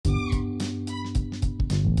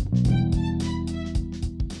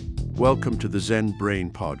Welcome to the Zen Brain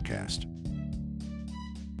Podcast.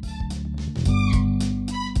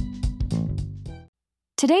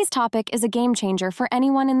 Today's topic is a game changer for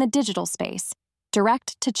anyone in the digital space,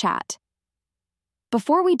 direct-to-chat.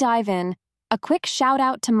 Before we dive in, a quick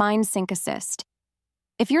shout-out to MindSync Assist.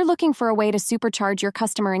 If you're looking for a way to supercharge your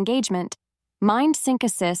customer engagement, MindSync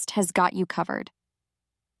Assist has got you covered.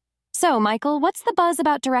 So, Michael, what's the buzz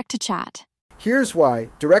about direct-to-chat? Here's why.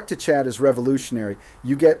 Direct-to-chat is revolutionary.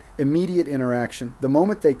 You get immediate interaction. The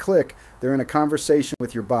moment they click, they're in a conversation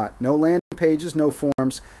with your bot. No landing pages, no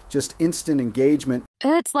forms, just instant engagement.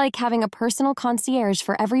 It's like having a personal concierge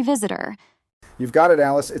for every visitor. You've got it,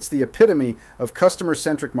 Alice. It's the epitome of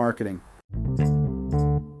customer-centric marketing.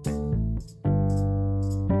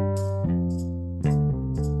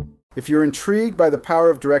 If you're intrigued by the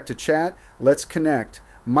power of direct-to-chat, let's connect.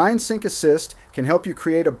 MindSync Assist can help you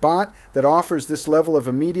create a bot that offers this level of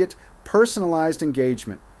immediate, personalized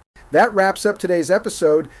engagement. That wraps up today's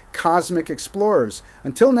episode, Cosmic Explorers.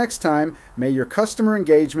 Until next time, may your customer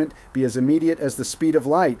engagement be as immediate as the speed of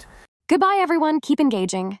light. Goodbye, everyone. Keep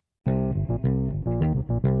engaging.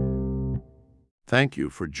 Thank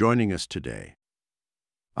you for joining us today.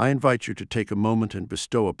 I invite you to take a moment and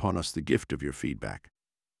bestow upon us the gift of your feedback.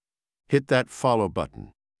 Hit that follow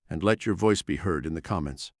button and let your voice be heard in the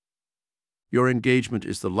comments. Your engagement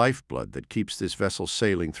is the lifeblood that keeps this vessel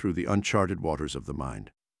sailing through the uncharted waters of the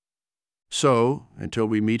mind. So, until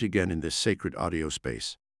we meet again in this sacred audio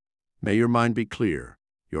space, may your mind be clear,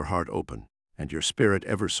 your heart open, and your spirit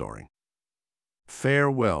ever soaring.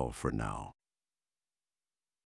 Farewell for now.